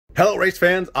Hello race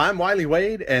fans, I'm Wylie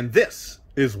Wade and this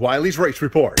is Wylie's Race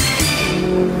Report.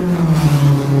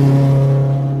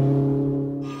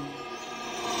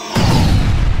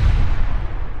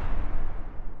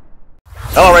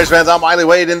 Hello race fans, I'm Wylie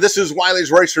Wade and this is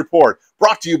Wylie's Race Report,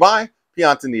 brought to you by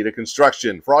Piantanida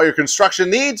Construction. For all your construction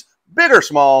needs, big or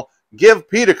small, give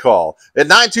Pete a call at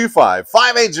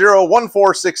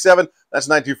 925-580-1467. That's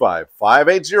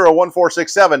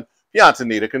 925-580-1467,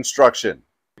 Piantanida Construction.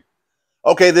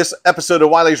 Okay, this episode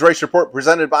of Wylie's Race Report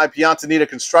presented by Piantanida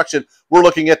Construction. We're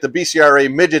looking at the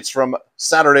BCRA Midgets from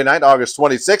Saturday night, August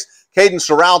 26th. Caden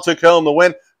Sorrell took home the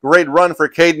win. Great run for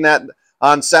Caden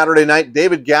on Saturday night.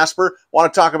 David Gasper,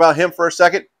 want to talk about him for a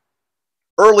second.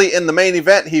 Early in the main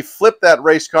event, he flipped that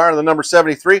race car, the number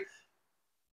 73.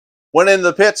 Went into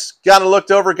the pits, got it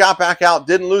looked over, got back out,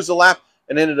 didn't lose a lap,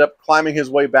 and ended up climbing his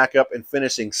way back up and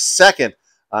finishing second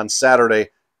on Saturday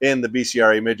in the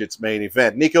BCRA Midgets main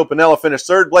event. Nico Pinella finished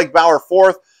third, Blake Bauer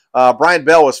fourth, Brian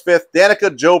Bell was fifth,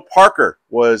 Danica Joe Parker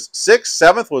was sixth,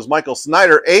 seventh was Michael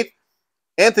Snyder, eighth,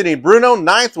 Anthony Bruno,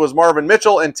 ninth was Marvin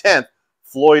Mitchell, and 10th,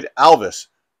 Floyd Alvis.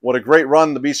 What a great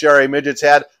run the BCRA Midgets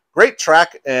had. Great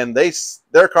track, and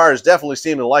their cars definitely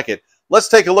seem to like it. Let's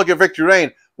take a look at victory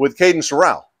lane with Caden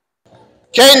Sorrell.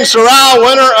 Caden Sorrell,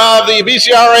 winner of the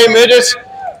BCRA Midgets.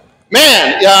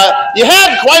 Man, you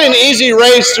had quite an easy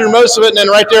race through most of it, and then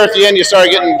right there at the end, you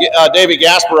started getting David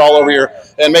Gasper all over here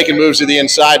and making moves to the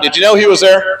inside. Did you know he was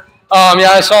there?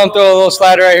 Yeah, I saw him throw a little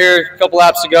slider right here a couple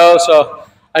laps ago, so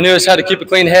I knew I just had to keep a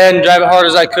clean head and drive it hard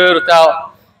as I could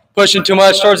without pushing too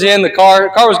much. Towards the end, the car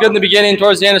was good in the beginning.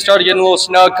 Towards the end, it started getting a little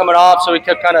snug coming off, so we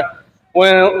kept kind of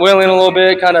wheeling a little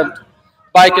bit, kind of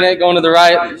biking it, going to the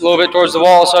right a little bit towards the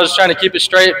wall. So I was trying to keep it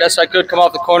straight best I could, come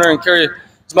off the corner and carry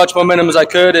as much momentum as I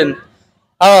could. And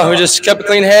I don't know, we just kept a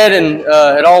clean head, and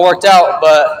it all worked out.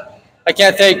 But I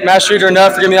can't thank Matt Streeter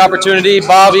enough for giving me the opportunity.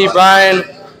 Bobby, Brian,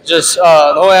 just the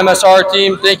whole MSR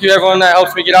team. Thank you, everyone that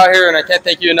helps me get out here, and I can't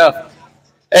thank you enough.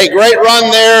 Hey, great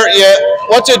run there.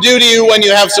 What's it do to you when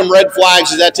you have some red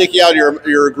flags? Does that take you out of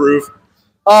your groove?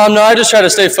 No, I just try to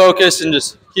stay focused and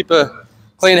just keep a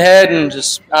clean head and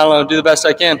just, I don't know, do the best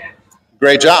I can.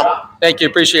 Great job. Thank you.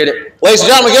 Appreciate it. Ladies and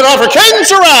gentlemen, give it up for Caden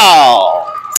Sorrell.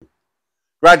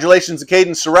 Congratulations to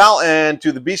Caden Sorrell and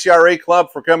to the BCRA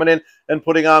Club for coming in and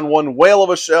putting on one whale of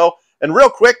a show. And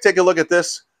real quick, take a look at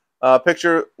this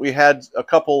picture. We had a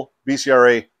couple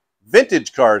BCRA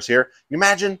vintage cars here. Can you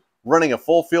imagine running a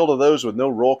full field of those with no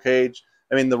roll cage?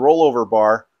 I mean, the rollover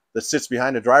bar that sits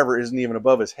behind the driver isn't even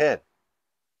above his head.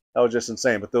 That was just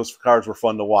insane, but those cars were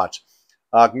fun to watch.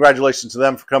 Congratulations to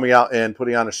them for coming out and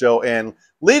putting on a show and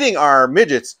leading our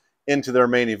midgets into their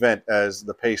main event as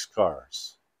the pace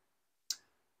cars.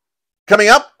 Coming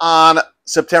up on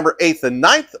September 8th and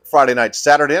 9th, Friday night,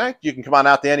 Saturday night, you can come on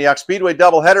out the Antioch Speedway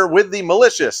doubleheader with the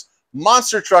Malicious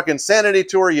Monster Truck Insanity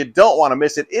Tour. You don't want to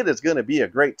miss it. It is going to be a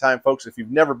great time, folks. If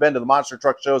you've never been to the Monster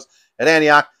Truck shows at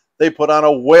Antioch, they put on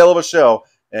a whale of a show,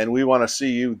 and we want to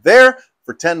see you there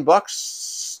for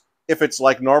 $10. If it's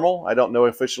like normal, I don't know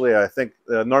officially. I think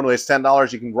normally it's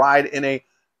 $10. You can ride in a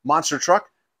monster truck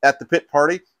at the pit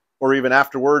party or even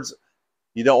afterwards.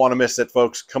 You don't want to miss it,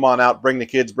 folks. Come on out. Bring the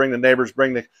kids, bring the neighbors,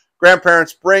 bring the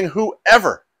grandparents, bring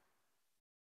whoever.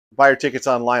 Buy your tickets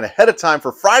online ahead of time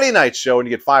for Friday night's show, and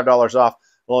you get $5 off.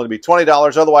 It'll only be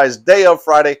 $20. Otherwise, day of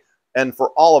Friday, and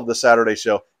for all of the Saturday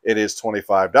show, it is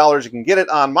 $25. You can get it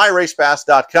on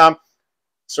myracepass.com.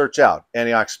 Search out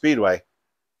Antioch Speedway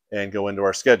and go into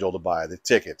our schedule to buy the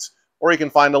tickets. Or you can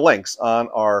find the links on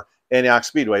our Antioch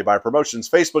Speedway by Promotions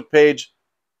Facebook page,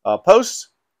 posts,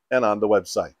 and on the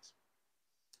website.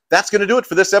 That's going to do it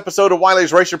for this episode of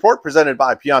Wylie's Race Report, presented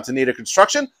by Piantanida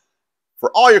Construction. For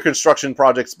all your construction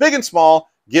projects, big and small,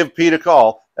 give Pete a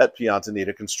call at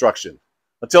Piantanida Construction.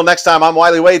 Until next time, I'm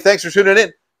Wylie Wade. Thanks for tuning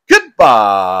in.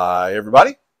 Goodbye,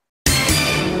 everybody.